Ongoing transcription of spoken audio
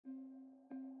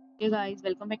Hey guys,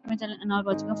 welcome back to my channel and now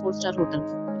watching a 4-star hotel.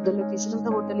 The location of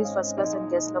the hotel is first class and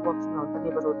guests love walking around the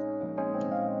neighborhood.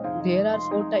 There are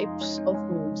 4 types of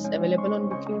rooms available on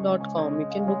booking.com. You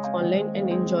can book online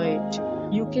and enjoy it.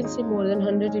 You can see more than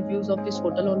 100 reviews of this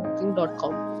hotel on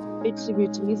booking.com. Its review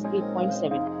rating is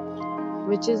 8.7,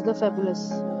 which is the fabulous.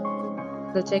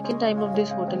 The check-in time of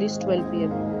this hotel is 12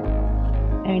 p.m.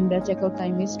 and the checkout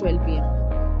time is 12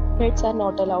 p.m. Pets are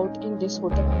not allowed in this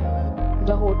hotel.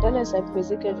 The hotel accepts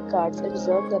basic credit cards and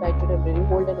reserves the right to temporarily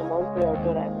hold an amount prior to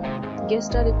arrival.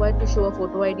 Guests are required to show a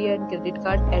photo ID and credit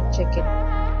card at check-in.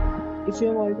 If you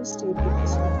have already stayed with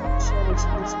this hotel, share your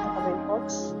experience in the comment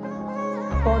box.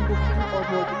 For booking or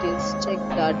more details, check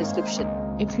the description.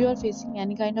 If you are facing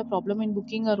any kind of problem in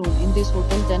booking a room in this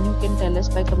hotel, then you can tell us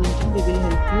by commenting. We will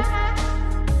help you.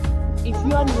 If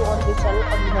you are new on this channel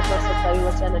or you have not subscribed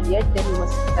our channel yet, then you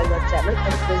must subscribe our channel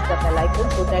and press the bell icon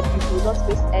so that you do not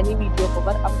miss any video of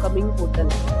our upcoming hotel.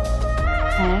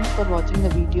 Thanks for watching the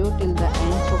video till the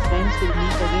end. So friends, will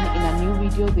meet again in a new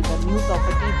video with a new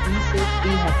property. Be safe, be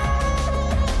happy.